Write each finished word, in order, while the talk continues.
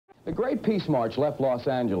The Great Peace March left Los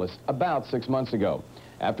Angeles about 6 months ago.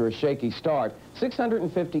 After a shaky start,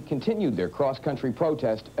 650 continued their cross-country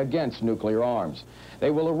protest against nuclear arms.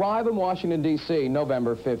 They will arrive in Washington, D.C.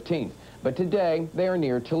 November 15th. But today, they are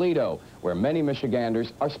near Toledo, where many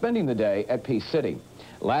Michiganders are spending the day at Peace City.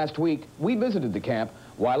 Last week, we visited the camp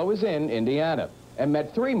while I was in Indiana and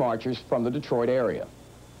met 3 marchers from the Detroit area.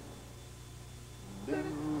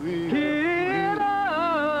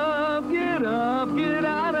 Get up, get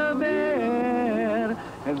out of bed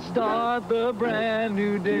and start the brand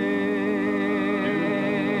new day.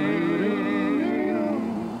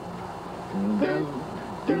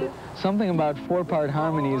 Something about 4-part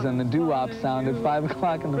harmonies and the doo-wop sound at 5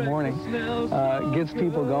 o'clock in the morning gets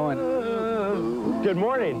people going. Good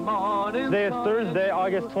morning. Today is Thursday,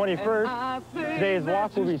 August 21st. Today's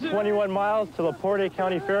walk will be 21 miles to LaPorte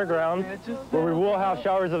County Fairgrounds, where we will have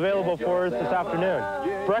showers available for us this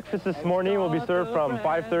afternoon. Breakfast this morning will be served from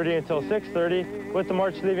 5:30 until 6:30, with the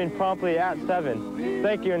march leaving promptly at 7.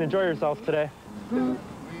 Thank you and enjoy yourselves today.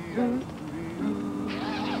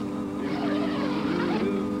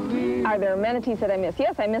 Are there amenities that I miss?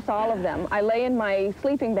 Yes, I miss all of them. I lay in my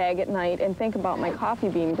sleeping bag at night and think about my coffee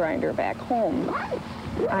bean grinder back home.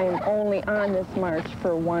 I am only on this march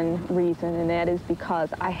for one reason, and that is because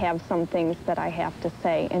I have some things that I have to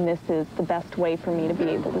say, and this is the best way for me to be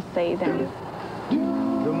able to say them.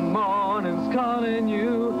 The morning's calling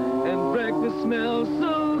you, and breakfast smells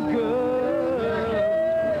so good.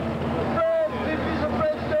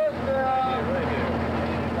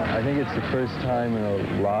 I think it's the first time in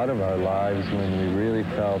a lot of our lives when we really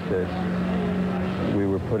felt that we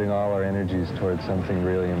were putting all our energies towards something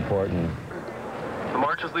really important. The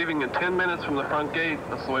march is leaving in 10 minutes from the front gate.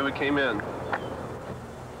 That's the way we came in.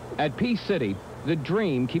 At Peace City, the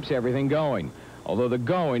dream keeps everything going, although the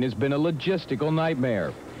going has been a logistical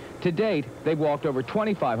nightmare. To date, they've walked over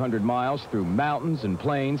 2,500 miles through mountains and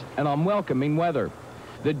plains and unwelcoming weather.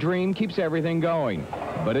 The dream keeps everything going,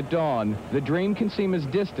 but at dawn, the dream can seem as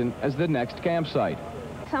distant as the next campsite.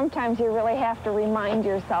 Sometimes you really have to remind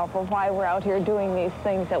yourself of why we're out here doing these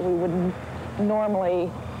things that we would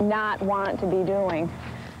normally not want to be doing.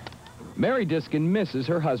 Mary Diskin misses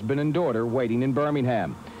her husband and daughter waiting in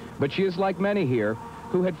Birmingham, but she is like many here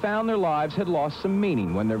who had found their lives had lost some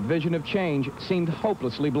meaning when their vision of change seemed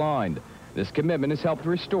hopelessly blind. This commitment has helped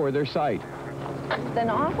restore their sight. An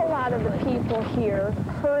awful lot of the people here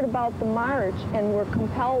heard about the march and were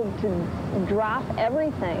compelled to drop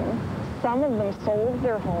everything. Some of them sold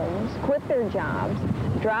their homes, quit their jobs,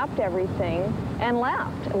 dropped everything, and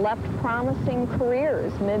left promising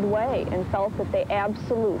careers midway and felt that they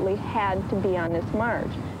absolutely had to be on this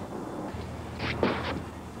march.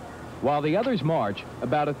 While the others march,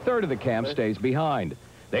 about a third of the camp stays behind.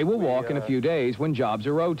 They will walk in a few days when jobs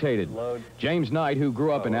are rotated. James Knight, who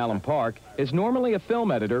grew up in Allen Park, is normally a film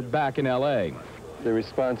editor back in L.A. The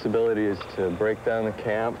responsibility is to break down the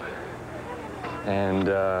camp and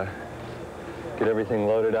get everything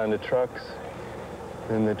loaded onto trucks.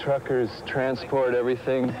 Then the truckers transport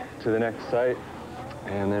everything to the next site,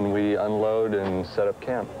 and then we unload and set up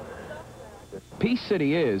camp. Peace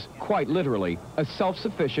City is, quite literally, a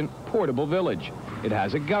self-sufficient, portable village. It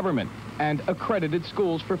has a government and accredited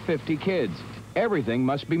schools for 50 kids. Everything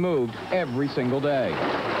must be moved every single day.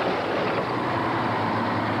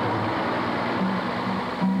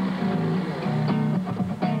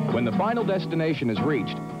 When the final destination is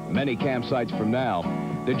reached, many campsites from now,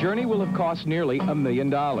 the journey will have cost nearly $1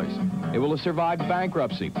 million. It will have survived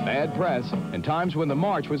bankruptcy, bad press, and times when the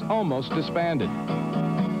march was almost disbanded.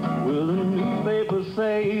 Well, the newspapers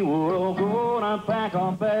say we're all gonna pack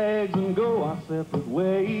our bags and go our separate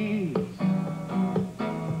ways.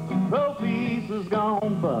 Pro peace is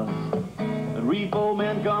gone bust, and repo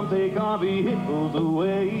men come take our vehicles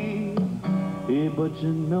away. Yeah, but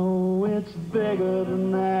you know it's bigger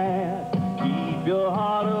than that. Keep your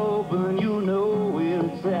heart open, you know where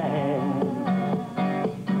it's at.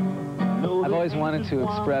 I've always wanted to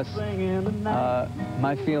express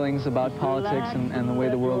my feelings about politics and the way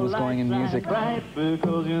the world was going in music. Right,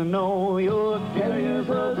 because you know you're carriers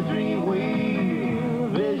of the dream wheel,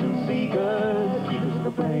 vision seekers, keepers of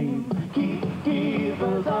the flame,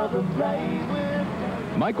 keepers of the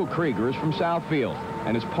flame. Michael Krieger is from Southfield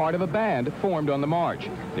and is part of a band formed on the march.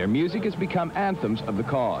 Their music has become anthems of the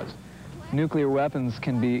cause. Nuclear weapons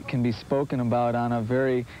can be spoken about on a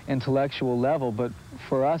very intellectual level, but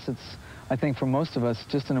for us, it's, I think for most of us,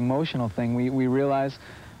 just an emotional thing. We realize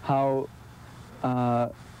how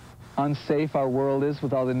unsafe our world is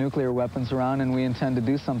with all the nuclear weapons around, and we intend to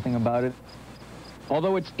do something about it.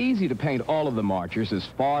 Although it's easy to paint all of the marchers as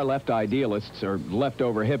far-left idealists or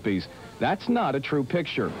leftover hippies, that's not a true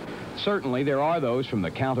picture. Certainly there are those from the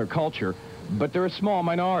counterculture, but they're a small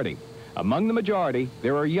minority. Among the majority,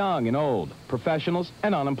 there are young and old, professionals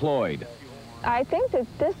and unemployed. I think that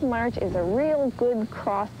this march is a real good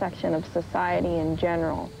cross-section of society in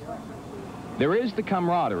general. There is the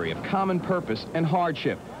camaraderie of common purpose and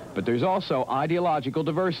hardship, but there's also ideological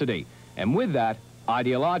diversity, and with that,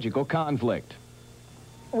 ideological conflict.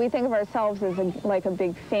 We think of ourselves as like a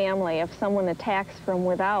big family. If someone attacks from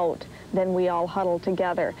without, then we all huddle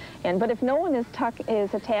together. But if no one is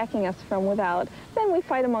attacking us from without, then we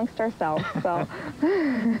fight amongst ourselves. So.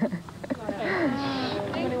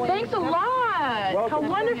 Thanks a lot. Welcome. How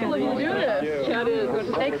wonderful of you to do this. Yeah, it is.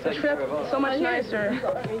 It makes the trip so much nicer.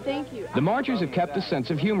 Thank you. The marchers have kept a sense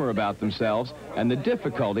of humor about themselves and the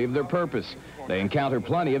difficulty of their purpose. They encounter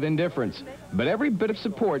plenty of indifference, but every bit of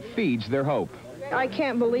support feeds their hope. I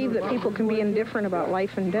can't believe that people can be indifferent about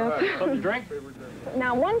life and death.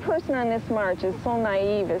 Now, one person on this march is so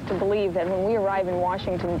naive as to believe that when we arrive in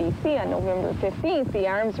Washington, D.C. on November 15th, the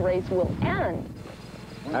arms race will end.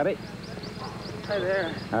 Howdy. Hi there.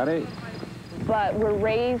 Howdy. But we're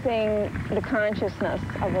raising the consciousness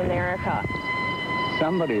of America.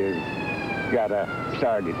 Somebody has got to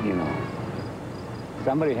start it, you know.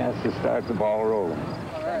 Somebody has to start the ball rolling.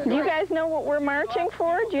 Do you guys know what we're marching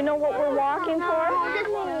for? Do you know what we're walking for?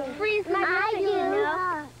 Freeze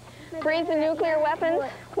Freeze the nuclear weapons?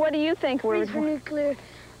 What do you think we're for nuclear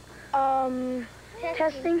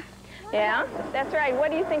testing. Yeah, that's right. What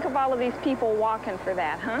do you think of all of these people walking for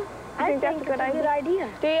that, huh? You think that's a good idea?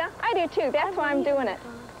 Do you? I do too. That's why I'm doing it.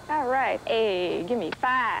 All right. Hey, give me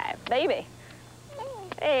 5, baby.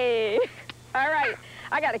 Hey. All right.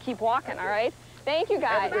 I got to keep walking, all right? Thank you,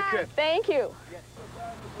 guys. Thank you.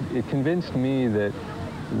 It convinced me that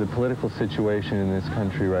the political situation in this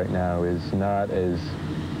country right now is not as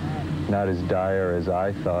dire as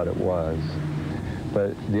I thought it was.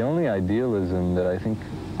 But the only idealism that I think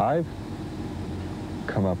I've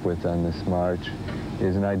come up with on this march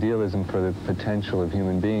is an idealism for the potential of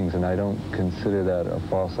human beings, and I don't consider that a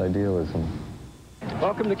false idealism.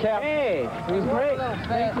 Welcome to Cap. Hey, it was great.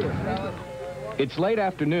 Thank you. It's late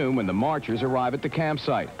afternoon when the marchers arrive at the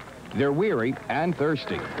campsite. They're weary and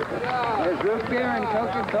thirsty. There's root beer and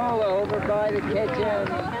Coca-Cola over by the kitchen.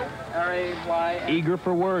 Eager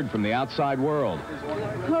for word from the outside world.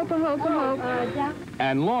 Hope.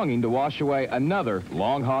 And longing to wash away another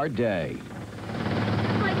long, hard day.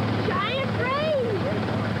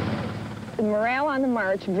 The morale on the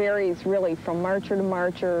march varies really from marcher to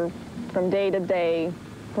marcher, from day to day,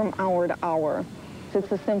 from hour to hour. It's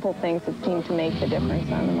the simple things that seem to make the difference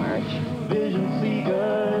on the march. Vision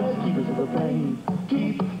seekers, keepers of the flame,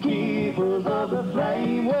 keepers of the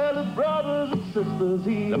flame, well, the brothers and sisters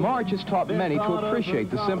here. The march has taught many to appreciate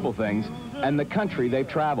the simple things and the country they've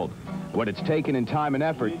traveled. What it's taken in time and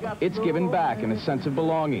effort, it's given back in a sense of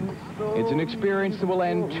belonging. It's an experience that will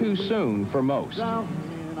end too soon for most.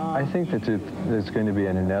 I think that there's going to be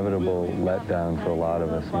an inevitable letdown for a lot of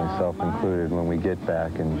us, myself included, when we get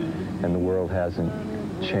back and the world hasn't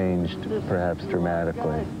changed, perhaps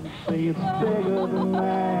dramatically. Say it's bigger than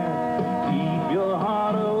that. Keep your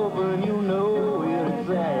heart open, you know it's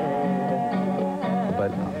sad.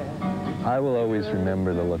 But I will always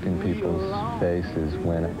remember the look in people's faces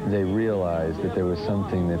when they realized that there was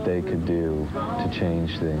something that they could do to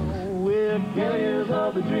change things. We're carriers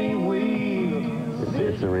of the dream we.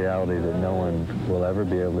 It's a reality that no one will ever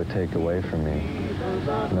be able to take away from me,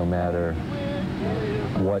 no matter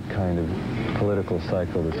what kind of political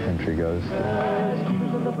cycle this country goes through.